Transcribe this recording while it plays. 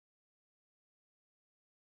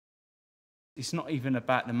It's not even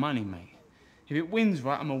about the money, mate. If it wins,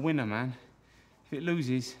 right, I'm a winner, man. If it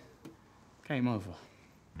loses, game over.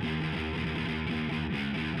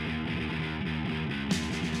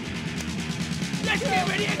 Let's get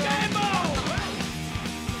ready to gamble!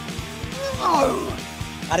 No!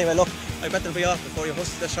 Anyway, look, I better be off before you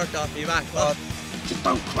hustle the shirt off me back. Well, just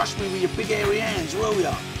don't crush me with your big hairy hands, will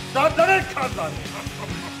ya?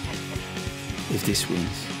 If this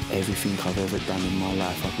wins, everything I've ever done in my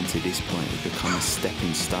life up until this point has become a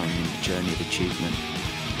stepping stone in the journey of achievement.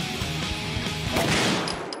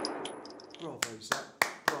 Bravo, Zach.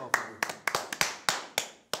 Bravo.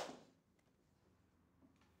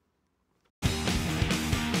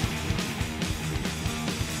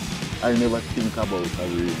 I never think about a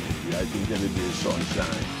rain. I think every day is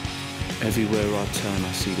sunshine. Everywhere I turn,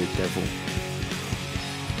 I see the devil.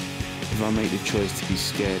 If I make the choice to be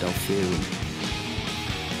scared, I'll fear him.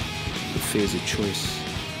 But fear's a choice.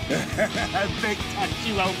 Big touch,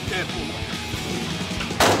 you old devil.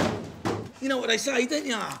 You know what they say, don't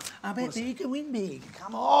you? I bet you can win big.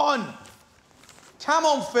 Come on. Come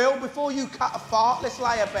on, Phil, before you cut a fart, let's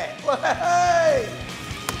lay a bet. Hey!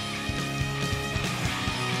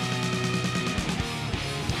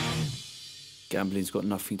 Gambling's got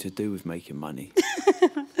nothing to do with making money.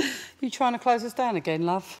 You trying to close us down again,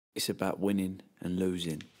 love? It's about winning and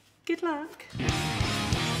losing. Good luck.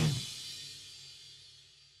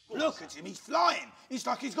 Look at him, he's flying. He's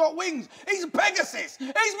like he's got wings. He's a Pegasus.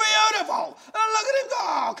 He's beautiful. And look at him go.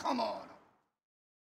 Oh, come on.